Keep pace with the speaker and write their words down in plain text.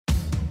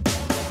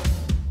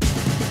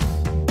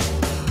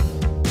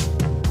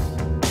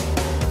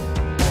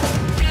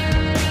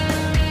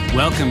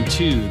Welcome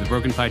to the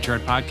Broken Pie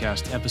Chart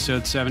Podcast,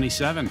 episode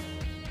 77.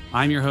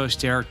 I'm your host,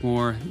 Derek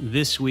Moore.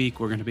 This week,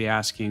 we're going to be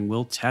asking,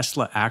 will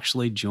Tesla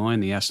actually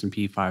join the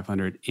S&P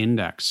 500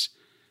 index?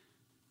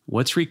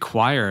 What's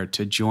required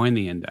to join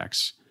the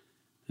index?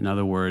 In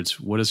other words,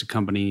 what does a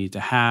company need to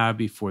have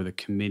before the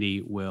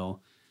committee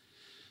will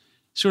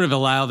sort of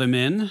allow them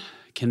in?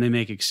 Can they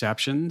make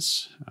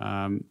exceptions?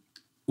 We'll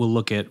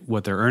look at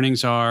what their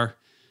earnings are,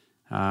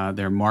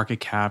 their market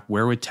cap.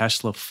 Where would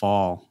Tesla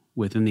fall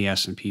within the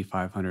S&P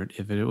 500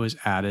 if it was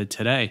added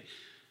today?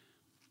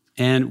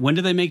 And when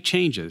do they make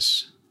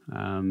changes?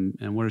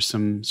 And what are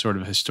some sort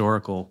of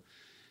historical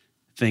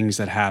things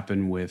that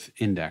happen with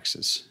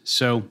indexes?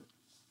 So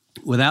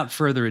without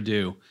further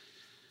ado,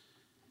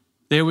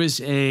 there was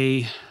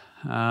first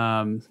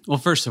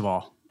of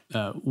all,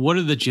 what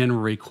are the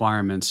general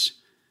requirements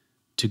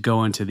to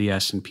go into the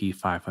S&P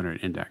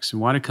 500 index?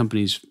 And why do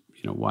companies,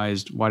 why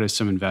do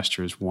some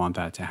investors want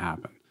that to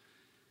happen?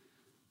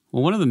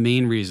 Well, one of the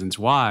main reasons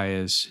why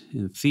is,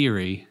 in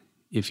theory,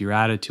 if you're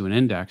added to an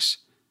index,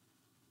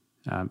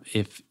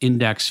 if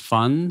index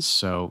funds,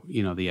 so,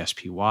 the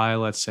SPY,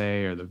 let's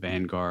say, or the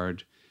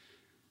Vanguard,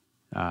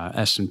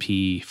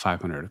 S&P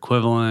 500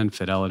 equivalent,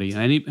 Fidelity,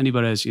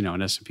 anybody has,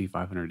 an S&P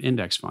 500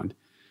 index fund,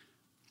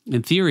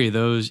 in theory,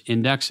 those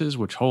indexes,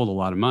 which hold a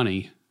lot of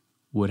money,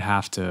 would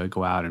have to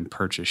go out and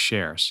purchase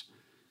shares.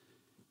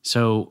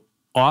 So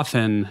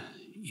often,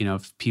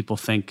 if people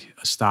think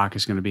a stock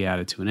is going to be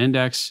added to an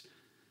index,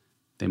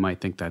 they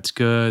might think that's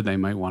good. They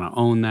might want to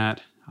own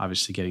that.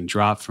 Obviously, getting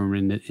dropped from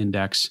an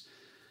index,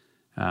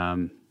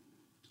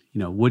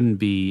 wouldn't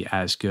be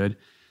as good.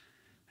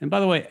 And by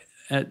the way,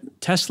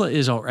 Tesla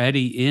is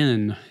already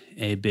in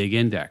a big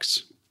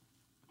index.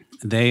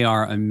 They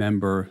are a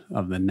member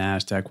of the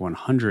NASDAQ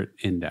 100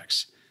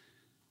 index.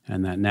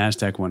 And that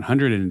NASDAQ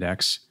 100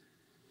 index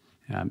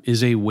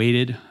is a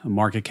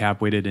market cap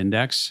weighted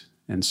index.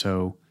 And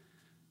so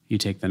you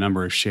take the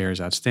number of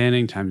shares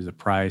outstanding times the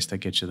price, that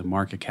gets you the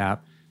market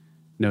cap.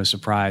 No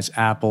surprise,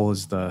 Apple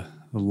is the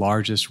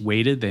largest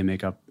weighted. They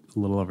make up a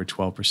little over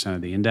 12%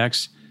 of the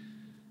index.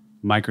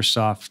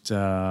 Microsoft,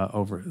 a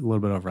little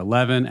bit over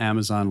 11.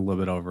 Amazon, a little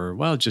bit over,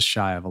 just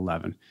shy of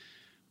 11.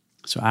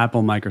 So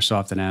Apple,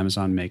 Microsoft, and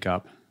Amazon make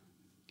up,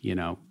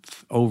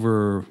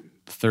 over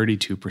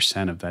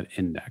 32% of that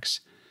index.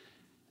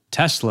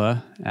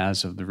 Tesla,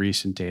 as of the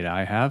recent data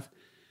I have,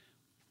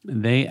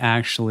 they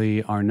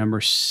actually are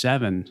number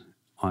 7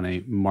 on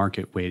a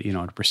market weight,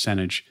 a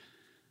percentage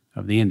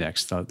of the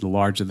index. The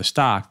larger the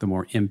stock, the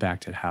more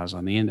impact it has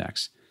on the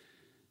index.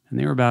 And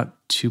they were about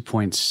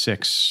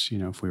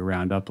 2.6, if we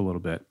round up a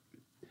little bit,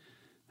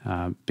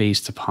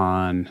 based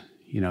upon,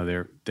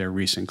 their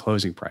recent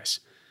closing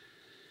price.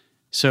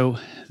 So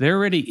they're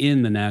already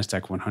in the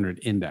NASDAQ 100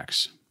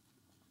 index.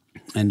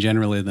 And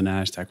generally the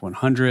NASDAQ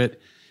 100,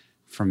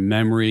 from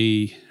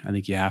memory, I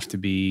think you have to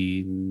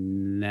be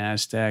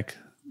NASDAQ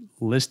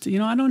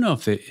listed. I don't know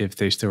if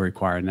they still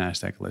require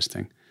NASDAQ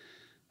listing.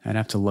 I'd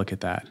have to look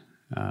at that.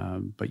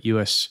 But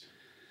U.S.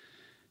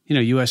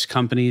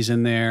 companies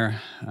in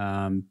there.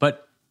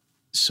 But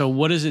so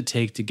what does it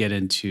take to get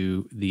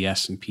into the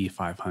S&P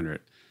 500?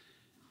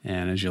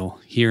 And as you'll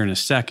hear in a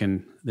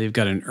second, they've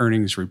got an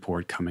earnings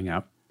report coming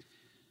up.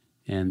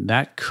 And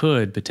that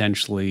could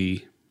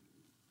potentially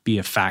be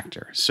a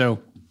factor.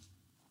 So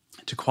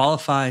to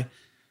qualify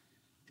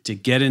to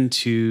get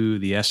into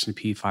the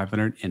S&P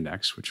 500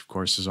 index, which of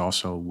course is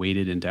also a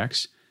weighted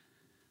index,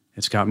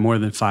 it's got more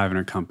than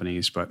 500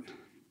 companies, but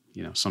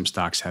some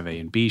stocks have A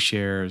and B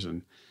shares.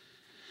 And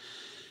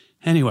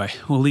anyway,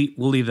 we'll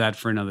leave that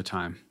for another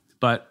time.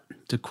 But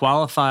to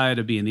qualify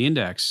to be in the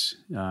index,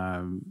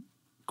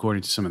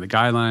 according to some of the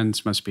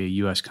guidelines, must be a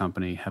U.S.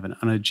 company, have an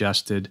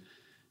unadjusted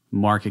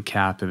market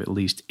cap of at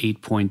least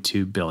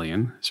 $8.2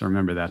 billion. So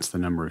remember, that's the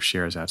number of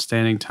shares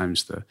outstanding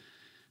times the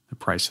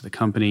price of the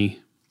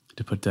company.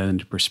 To put that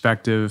into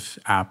perspective,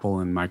 Apple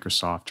and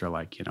Microsoft are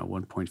like,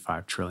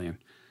 1.5 trillion.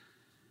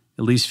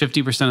 At least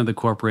 50% of the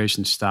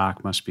corporation's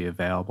stock must be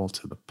available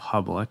to the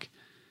public.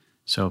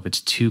 So if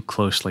it's too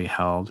closely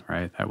held,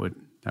 right, that would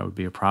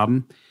be a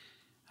problem.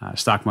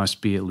 Stock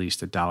must be at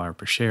least $1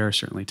 per share.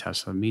 Certainly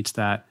Tesla meets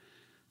that.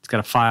 It's got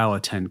to file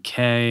a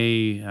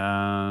 10K.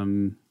 At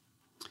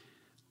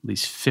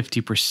least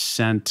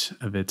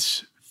 50% of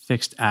its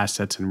fixed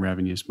assets and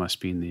revenues must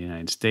be in the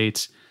United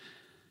States.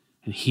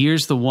 And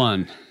here's the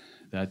one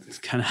that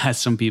kind of has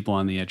some people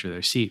on the edge of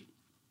their seat.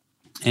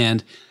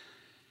 And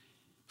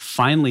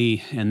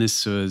finally, and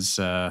this was,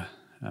 I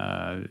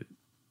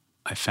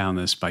found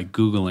this by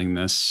Googling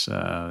this.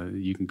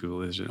 You can Google,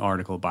 there's an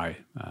article by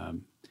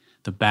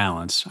The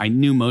Balance. I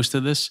knew most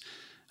of this,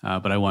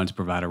 but I wanted to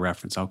provide a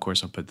reference. Of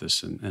course, I'll put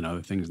this and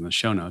other things in the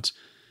show notes.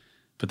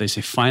 But they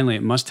say, finally,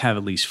 it must have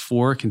at least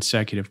 4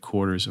 consecutive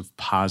quarters of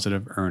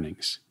positive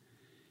earnings.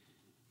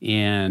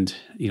 And,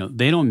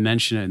 they don't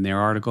mention it in their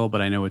article,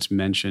 but I know it's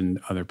mentioned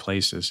other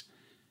places.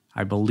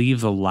 I believe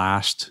the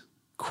last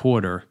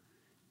quarter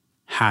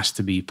has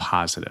to be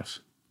positive.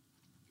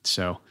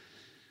 So,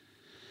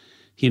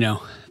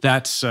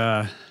 that's,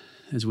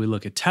 as we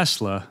look at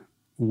Tesla,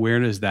 where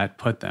does that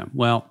put them?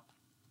 Well,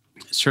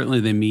 Certainly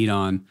they meet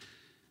on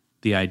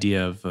the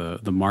idea of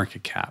the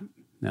market cap.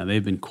 Now,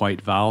 they've been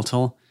quite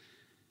volatile.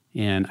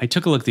 And I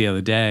took a look the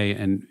other day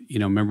and,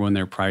 remember when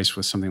their price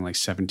was something like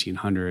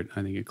 1,700,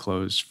 I think it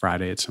closed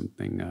Friday at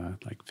something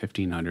like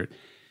 1,500.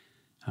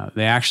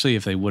 They actually,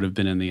 if they would have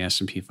been in the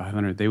S&P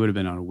 500, they would have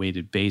been on a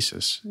weighted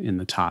basis in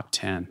the top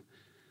 10.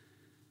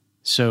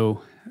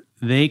 So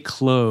they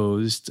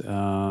closed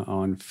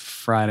on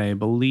Friday, I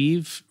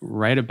believe,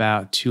 right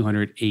about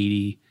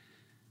 280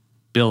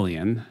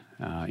 billion.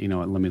 Let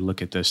me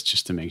look at this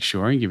just to make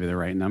sure and give you the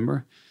right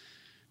number.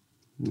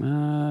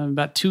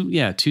 About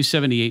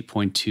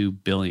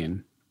 278.2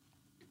 billion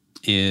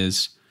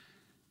is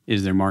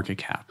their market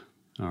cap.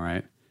 All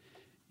right.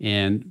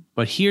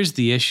 But here's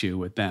the issue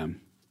with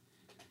them.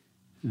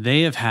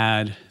 They have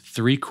had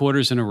 3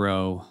 quarters in a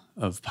row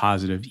of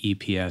positive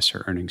EPS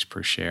or earnings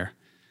per share.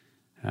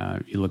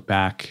 You look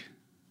back,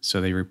 so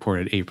they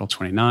reported April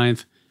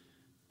 29th,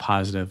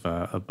 positive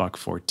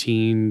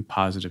 $1.14,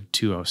 positive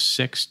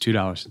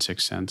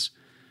 $2.06.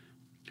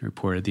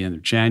 Reported at the end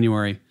of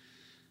January.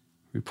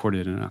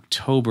 Reported in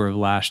October of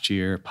last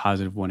year,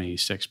 positive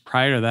 186.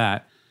 Prior to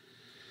that,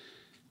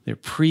 their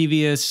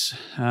previous,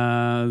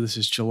 this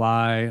is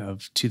July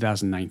of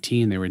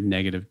 2019, they were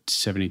negative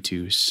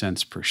 72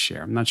 cents per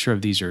share. I'm not sure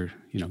if these are,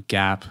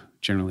 GAAP,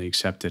 generally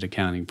accepted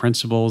accounting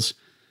principles,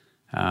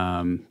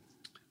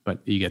 but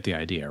you get the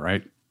idea,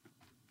 right?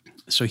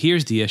 So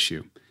here's the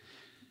issue.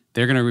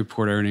 They're going to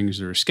report earnings,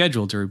 or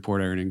scheduled to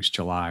report earnings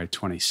July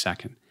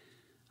 22nd.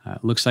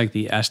 Looks like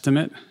the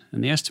estimate,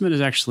 and the estimate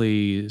is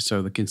actually,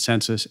 so the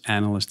consensus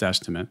analyst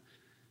estimate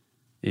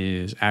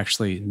is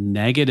actually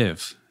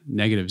negative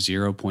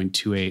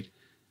 0.28,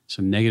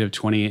 so negative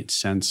 28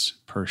 cents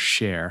per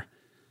share.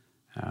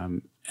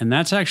 And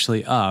that's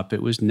actually up.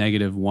 It was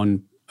negative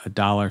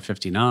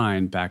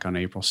 $1.59 back on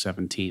April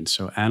 17th.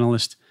 So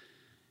analysts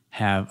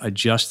have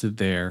adjusted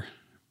their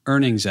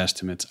earnings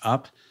estimates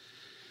up,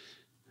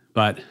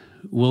 but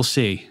we'll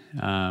see.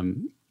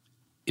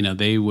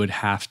 They would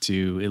have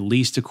to, at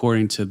least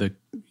according to the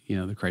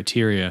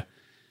criteria,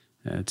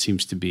 it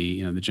seems to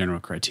be, the general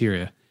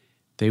criteria,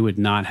 they would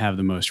not have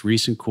the most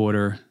recent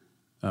quarter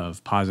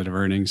of positive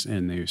earnings,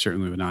 and they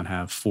certainly would not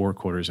have 4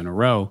 quarters in a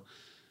row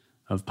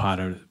of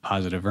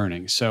positive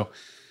earnings. So,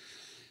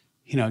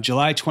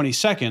 July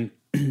 22nd,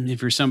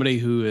 if you're somebody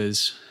who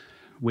is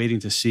waiting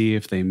to see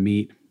if they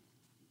meet,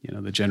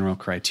 the general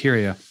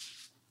criteria,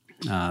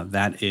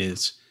 that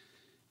is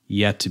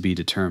yet to be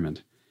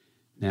determined.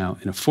 Now,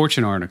 in a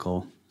Fortune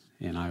article,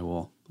 and I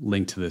will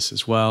link to this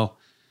as well,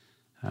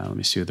 let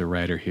me see who the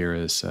writer here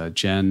is,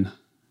 Jen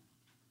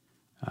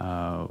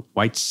Weitzner.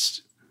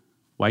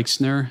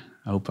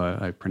 I hope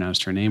I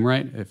pronounced her name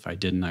right. If I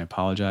didn't, I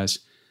apologize.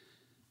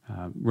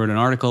 Wrote an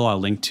article. I'll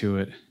link to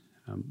it.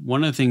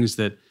 One of the things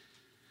that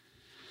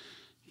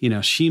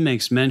she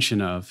makes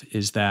mention of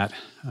is that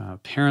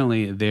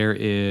apparently there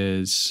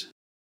is,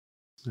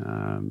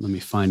 let me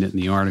find it in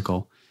the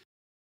article.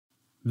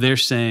 They're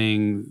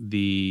saying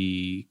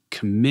the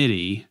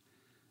committee,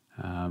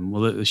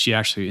 she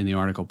actually in the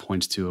article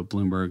points to a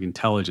Bloomberg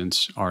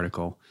Intelligence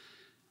article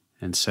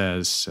and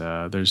says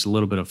there's a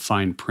little bit of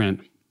fine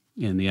print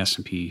in the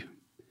S&P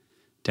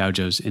Dow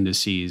Jones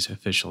Indices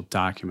official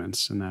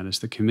documents, and that is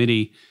the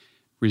committee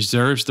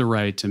reserves the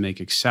right to make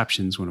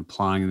exceptions when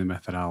applying the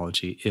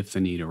methodology if the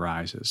need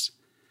arises.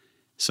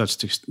 Such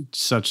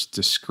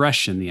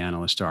discretion, the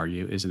analysts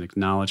argue, is an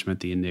acknowledgement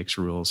the index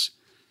rules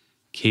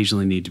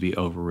occasionally need to be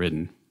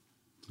overridden.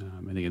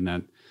 I think in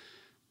that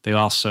they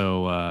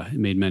also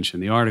made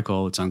mention in the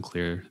article. It's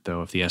unclear,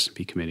 though, if the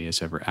S&P committee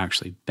has ever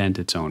actually bent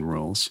its own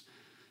rules.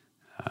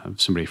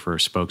 Somebody for a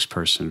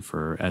spokesperson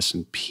for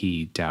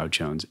S&P Dow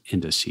Jones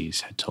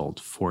Indices had told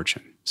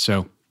Fortune.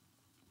 So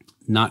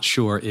not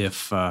sure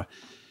if,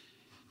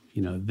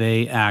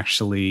 they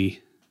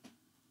actually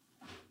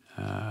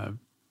have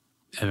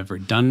ever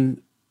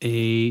done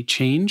a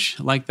change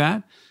like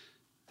that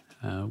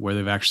where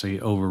they've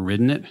actually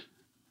overridden it,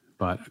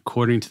 but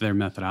according to their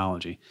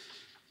methodology.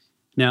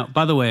 Now,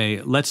 by the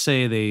way, let's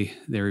say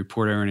they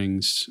report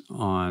earnings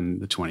on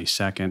the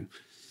 22nd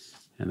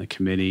and the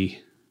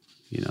committee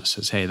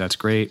says, hey, that's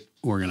great.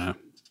 We're going to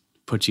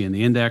put you in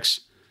the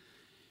index.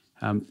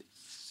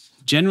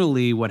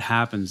 Generally, what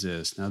happens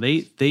is, now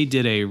they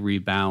did a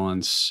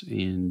rebalance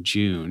in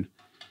June,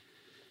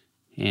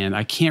 and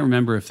I can't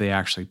remember if they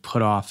actually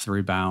put off the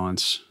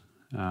rebalance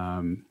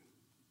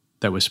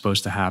that was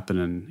supposed to happen.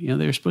 And,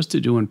 they were supposed to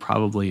do one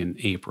probably in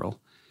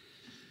April,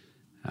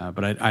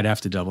 but I'd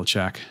have to double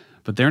check.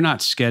 But they're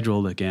not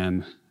scheduled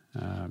again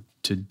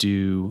to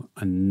do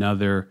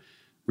another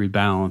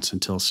rebalance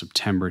until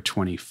September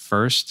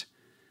 21st.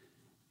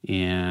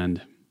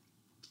 And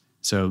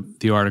so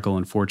the article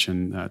in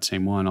Fortune, that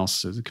same one,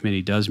 also says the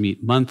committee does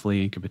meet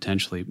monthly and could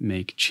potentially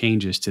make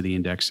changes to the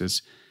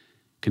index's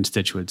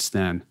constituents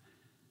then.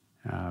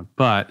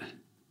 But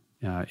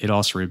it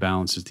also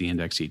rebalances the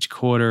index each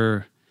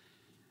quarter,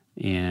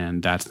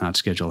 and that's not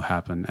scheduled to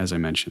happen, as I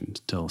mentioned,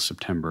 until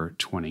September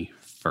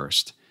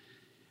 21st.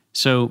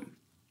 So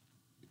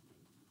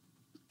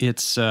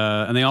it's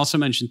and they also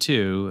mentioned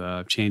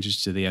too,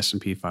 changes to the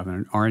S&P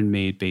 500 aren't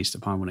made based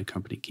upon when a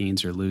company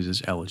gains or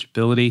loses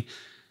eligibility,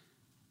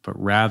 but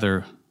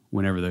rather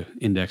whenever the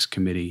index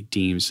committee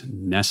deems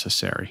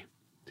necessary.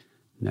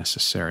 And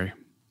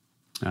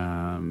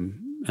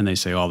they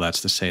say all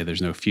that's to say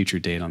there's no future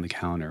date on the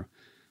calendar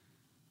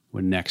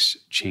when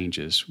next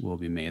changes will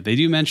be made. They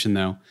do mention,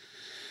 though,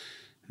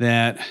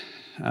 that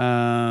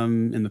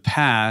in the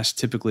past,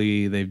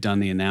 typically they've done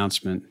the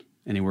announcement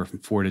anywhere from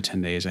 4 to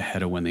 10 days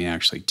ahead of when it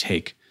actually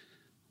takes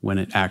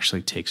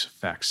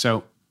effect.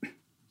 So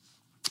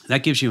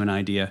that gives you an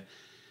idea.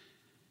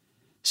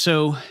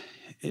 So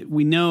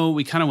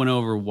we kind of went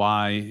over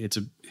why it's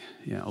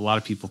a lot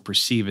of people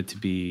perceive it to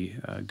be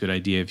a good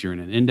idea if you're in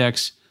an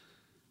index.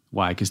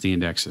 Why? Because the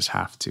indexes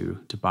have to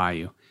buy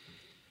you.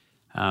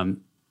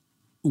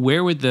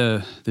 Where would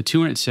the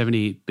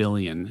 278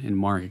 billion in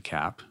market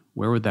cap,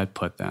 where would that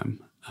put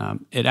them?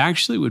 It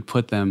actually would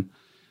put them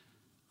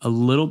a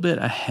little bit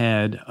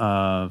ahead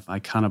of, I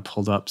kind of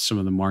pulled up some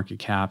of the market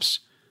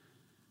caps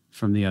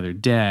from the other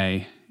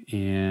day.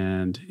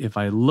 And if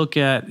I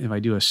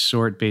do a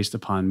sort based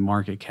upon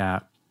market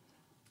cap,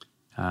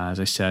 as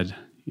I said,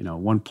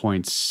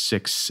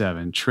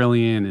 1.67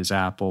 trillion is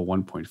Apple,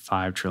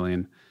 1.5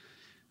 trillion,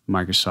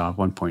 Microsoft,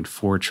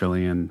 1.4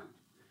 trillion,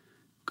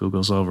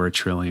 Google's over $1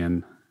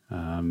 trillion.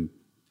 And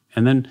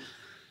then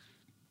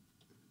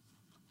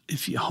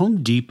if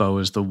Home Depot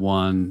is the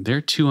one, they're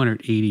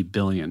 280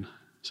 billion.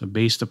 So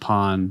based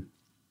upon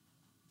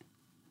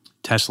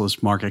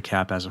Tesla's market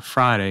cap as of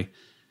Friday,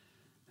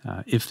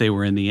 if they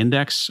were in the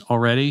index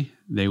already,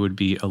 they would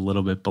be a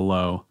little bit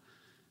below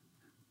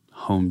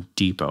Home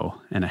Depot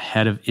and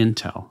ahead of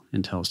Intel.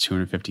 Intel's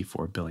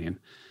 254 billion.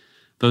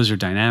 Those are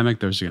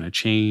dynamic. Those are going to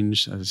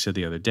change. As I said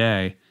the other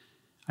day,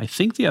 I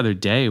think the other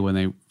day when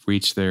they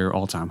reached their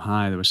all-time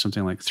high, there was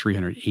something like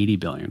 380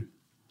 billion.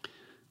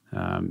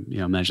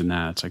 Imagine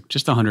that. It's like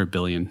just 100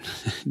 billion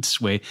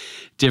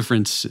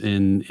difference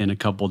in a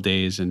couple of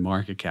days in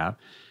market cap.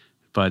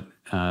 But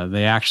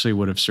they actually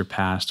would have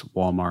surpassed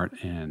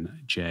Walmart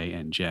and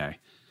J&J.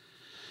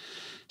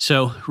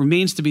 So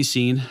remains to be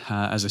seen.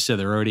 As I said,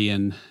 they're already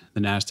in the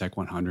NASDAQ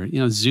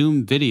 100.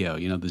 Zoom video,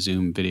 the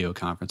Zoom video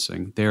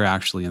conferencing, they're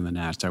actually in the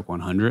NASDAQ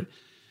 100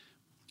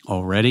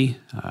 already.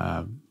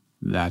 And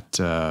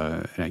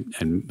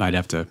I'd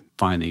have to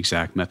find the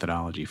exact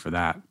methodology for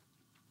that.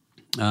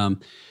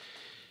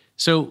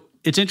 So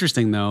it's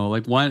interesting though,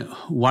 like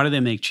why do they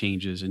make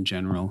changes in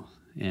general,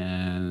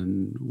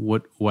 and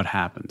what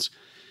happens?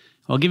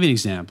 I'll give you an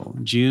example.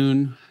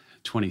 June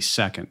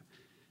 22nd,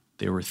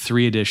 there were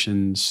 3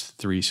 additions,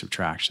 3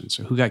 subtractions.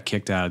 So who got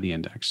kicked out of the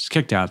index?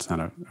 Kicked out's not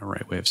a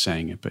right way of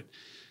saying it, but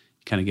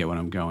you kind of get what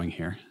I'm going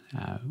here.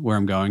 Where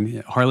I'm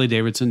going,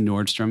 Harley-Davidson,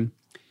 Nordstrom,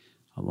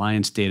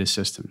 Alliance Data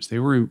Systems, they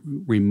were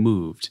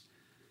removed,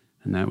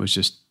 and that was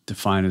just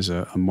defined as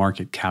a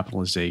market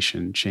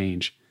capitalization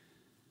change.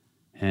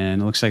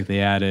 And it looks like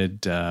they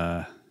added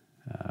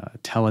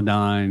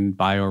Teledyne,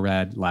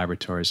 Bio-Rad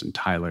Laboratories, and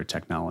Tyler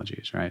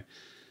Technologies, right?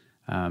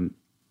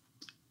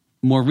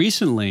 More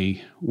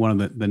recently,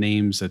 one of the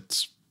names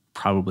that's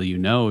probably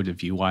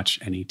if you watch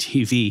any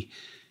TV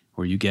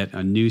or you get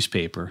a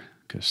newspaper,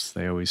 because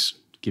they always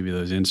give you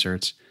those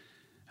inserts,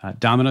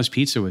 Domino's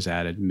Pizza was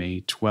added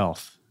May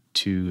 12th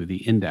to the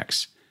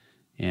index.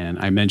 And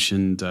I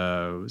mentioned,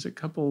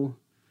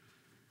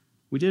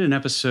 we did an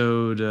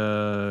episode,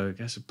 I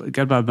guess it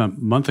got about a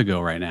month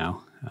ago right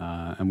now,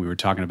 and we were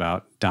talking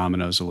about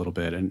Domino's a little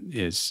bit, and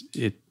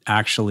it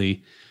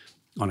actually,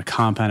 on a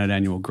compounded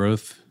annual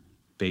growth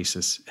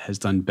basis, has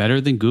done better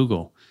than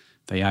Google.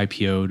 They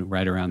IPO'd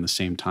right around the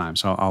same time,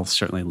 so I'll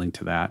certainly link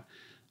to that.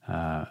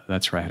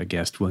 That's where I had a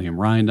guest, William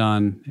Rind,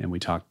 on, and we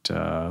talked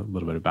a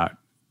little bit about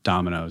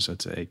Domino's.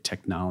 It's a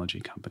technology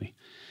company.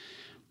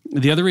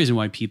 The other reason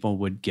why people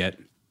would get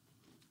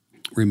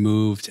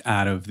removed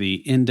out of the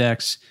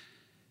index,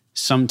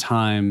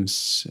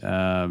 sometimes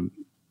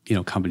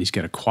companies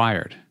get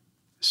acquired.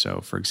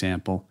 So, for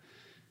example,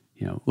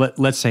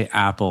 let's say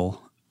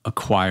Apple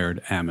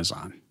acquired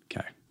Amazon.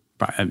 Okay,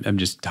 I'm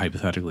just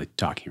hypothetically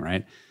talking,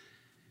 right?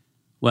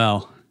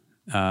 Well,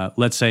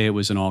 let's say it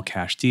was an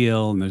all-cash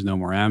deal and there's no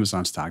more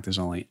Amazon stock. There's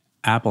only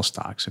Apple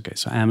stocks. Okay,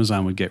 so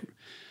Amazon would get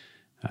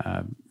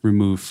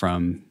removed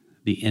from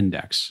the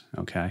index.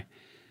 Okay,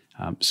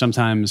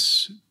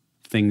 sometimes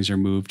things are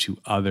moved to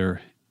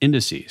other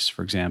indices.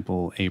 For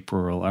example,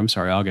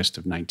 August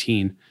of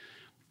 19,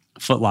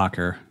 Foot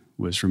Locker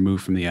was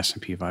removed from the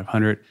S&P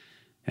 500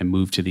 and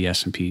moved to the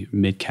S&P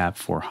Mid-Cap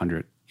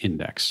 400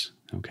 index.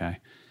 Okay,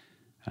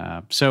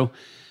 so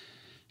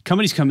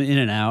companies come in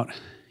and out.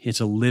 It's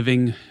a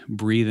living,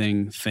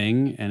 breathing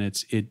thing, and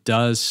it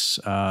does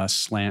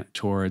slant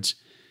towards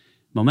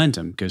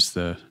momentum, because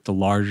the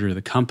larger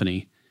the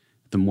company,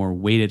 the more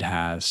weight it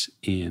has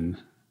in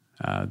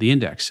the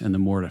index, and the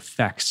more it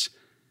affects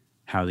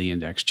how the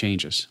index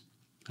changes.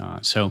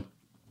 So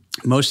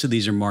most of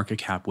these are market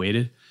cap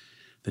weighted.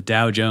 The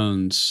Dow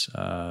Jones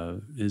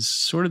is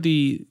sort of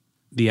the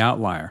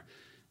outlier.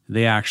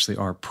 They actually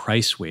are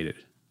price weighted.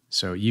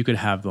 So you could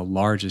have the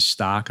largest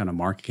stock on a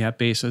market cap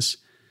basis.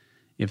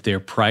 If their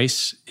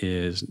price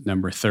is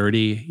number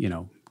 30,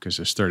 because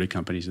there's 30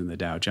 companies in the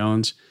Dow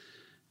Jones,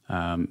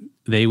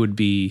 they would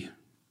be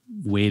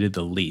weighted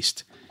the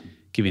least.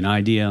 Give you an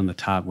idea on the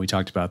top, we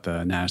talked about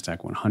the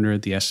NASDAQ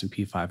 100, the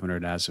S&P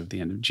 500 as of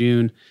the end of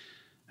June.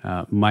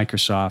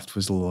 Microsoft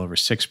was a little over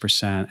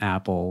 6%,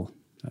 Apple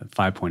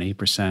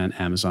 5.8%,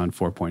 Amazon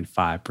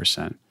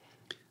 4.5%.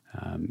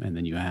 And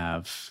then you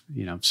have,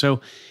 so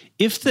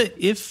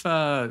if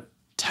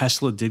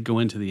Tesla did go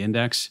into the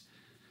index,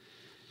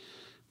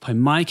 by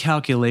my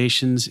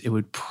calculations, it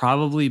would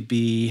probably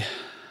be,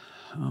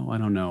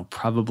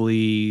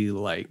 probably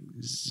like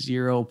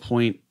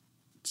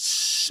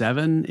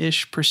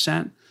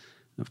 0.7-ish%.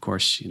 Of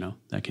course,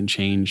 that can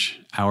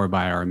change hour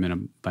by hour,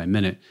 minute by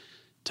minute.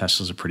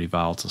 Tesla's a pretty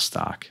volatile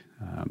stock.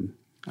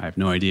 I have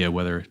no idea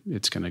whether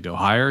it's going to go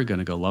higher, going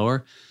to go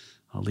lower.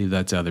 I'll leave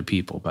that to other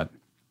people, but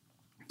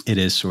it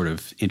is sort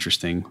of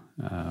interesting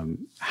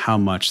how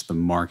much the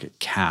market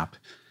cap,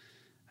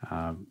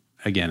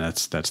 again,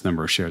 that's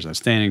number of shares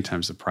outstanding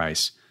times the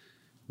price,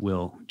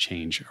 will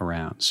change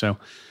around. So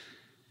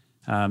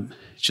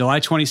July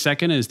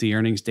 22nd is the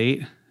earnings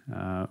date.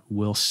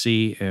 We'll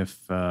see if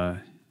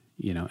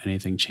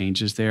anything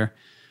changes there.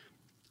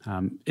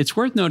 It's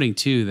worth noting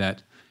too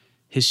that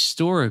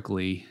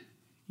historically,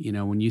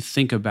 when you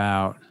think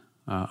about,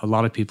 a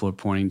lot of people are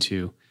pointing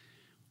to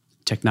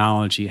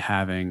technology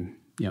having,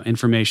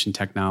 information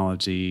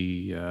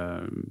technology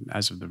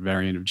as of the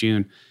very end of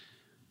June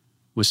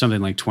was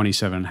something like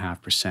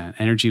 27.5%.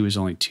 Energy was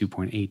only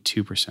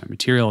 2.82%.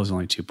 Material was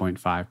only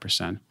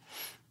 2.5%.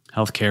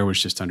 Healthcare was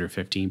just under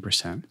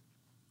 15%.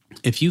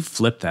 If you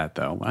flip that,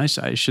 though, I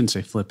shouldn't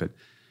say flip it,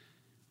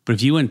 but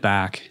if you went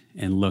back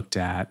and looked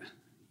at,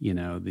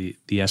 the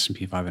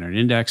S&P 500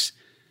 index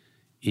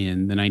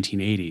in the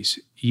 1980s,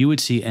 you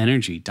would see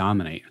energy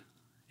dominate.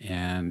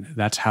 And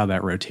that's how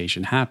that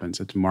rotation happens.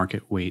 It's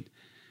market weight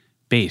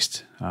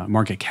based,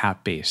 market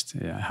cap based,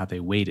 how they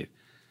weight it.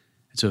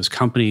 And so as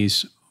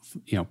companies,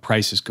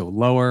 prices go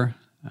lower,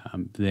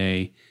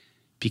 they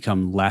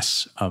become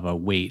less of a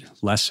weight,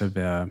 less of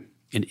an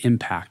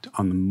impact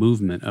on the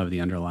movement of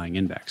the underlying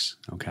index,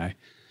 okay?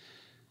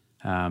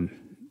 Now,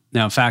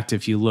 in fact,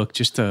 if you look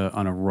just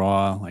on a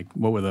raw, like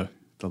what were the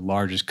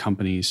largest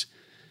companies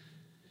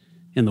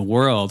in the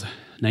world,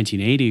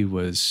 1980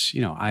 was,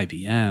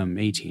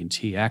 IBM,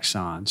 AT&T,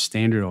 Exxon,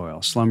 Standard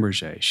Oil,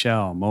 Schlumberger,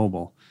 Shell,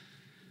 Mobil,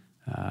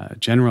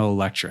 General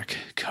Electric,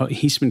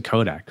 Eastman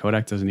Kodak.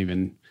 Kodak doesn't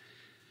even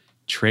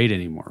trade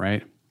anymore,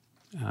 right?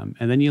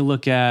 And then you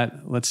look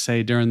at, let's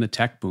say, during the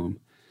tech boom,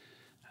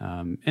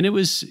 and it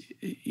was,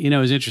 it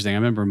was interesting. I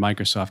remember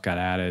Microsoft got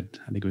added,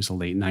 I think it was the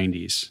late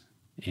 90s,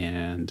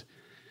 and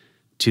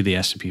to the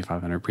S&P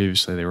 500.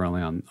 Previously, they were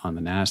only on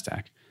the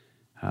NASDAQ.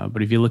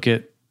 But if you look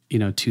at,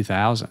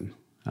 2000,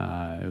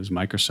 it was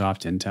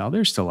Microsoft, Intel.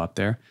 They're still up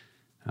there.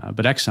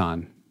 But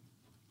Exxon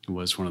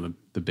was one of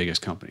the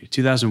biggest companies.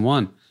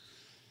 2001,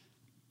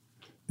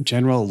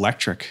 General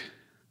Electric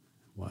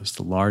was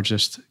the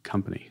largest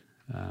company.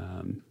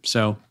 And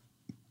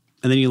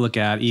then you look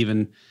at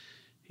even,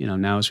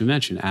 now as we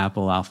mentioned,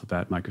 Apple,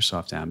 Alphabet,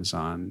 Microsoft,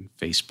 Amazon,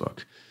 Facebook,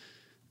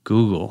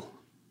 Google.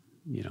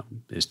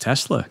 Is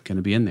Tesla going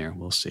to be in there?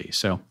 We'll see.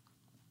 So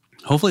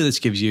hopefully this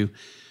gives you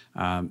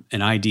an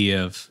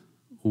idea of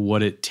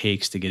what it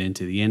takes to get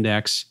into the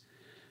index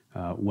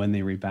when they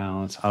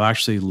rebalance. I'll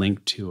actually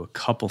link to a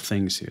couple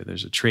things here.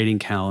 There's a trading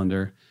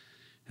calendar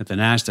that the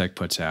NASDAQ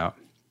puts out,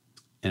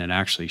 and it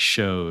actually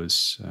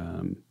shows,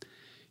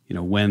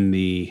 when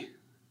the,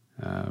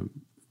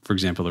 for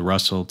example, the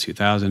Russell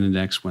 2000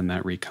 index, when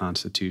that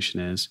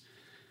reconstitution is,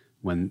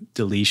 when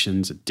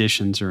deletions,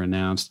 additions are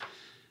announced.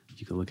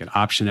 You can look at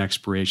option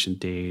expiration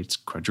dates,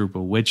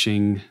 quadruple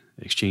witching,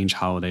 exchange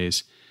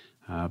holidays.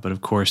 But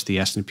of course, the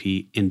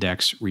S&P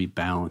index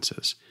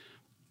rebalances.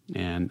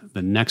 And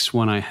the next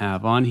one I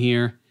have on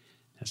here,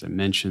 as I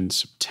mentioned,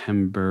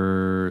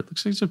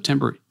 looks like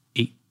September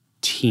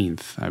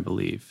 18th, I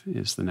believe,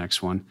 is the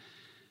next one.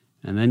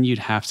 And then you'd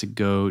have to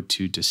go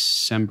to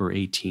December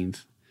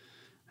 18th.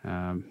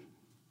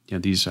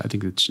 These, I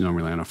think it's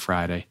normally on a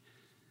Friday.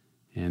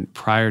 And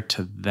prior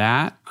to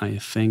that, I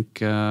think,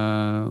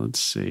 let's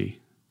see.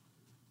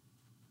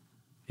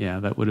 Yeah,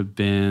 that would have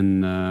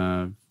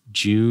been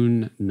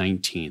June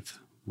 19th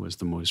was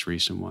the most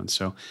recent one.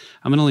 So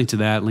I'm going to link to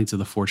that, link to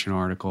the Fortune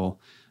article,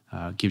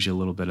 gives you a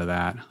little bit of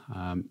that.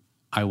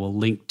 I will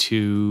link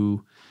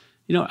to,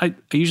 I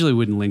usually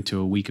wouldn't link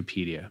to a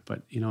Wikipedia,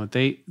 but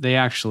they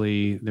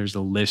actually, there's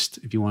a list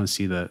if you want to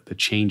see the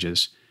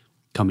changes,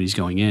 companies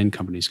going in,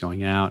 companies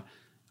going out.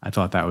 I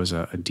thought that was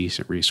a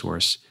decent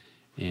resource.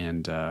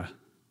 And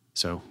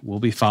so we'll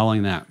be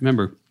following that.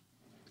 Remember,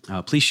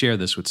 please share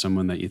this with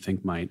someone that you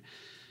think might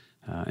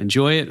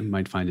enjoy it and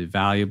might find it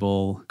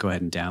valuable. Go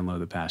ahead and download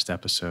the past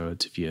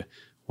episodes. If you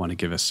want to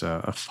give us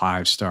a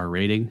 5-star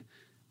rating,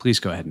 please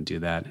go ahead and do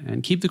that.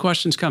 And keep the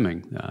questions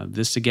coming.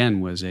 This, again,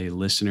 was a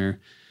listener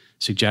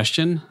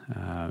suggestion.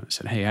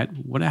 Said, hey,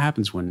 what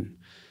happens when,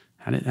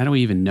 how do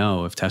we even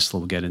know if Tesla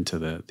will get into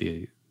the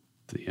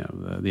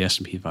the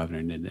S&P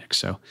 500 index.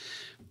 So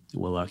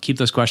we'll keep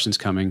those questions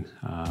coming.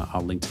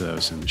 I'll link to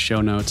those in the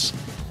show notes.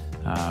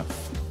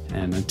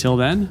 And until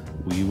then,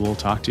 we will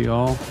talk to you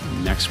all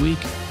next week.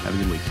 Have a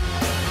good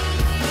week.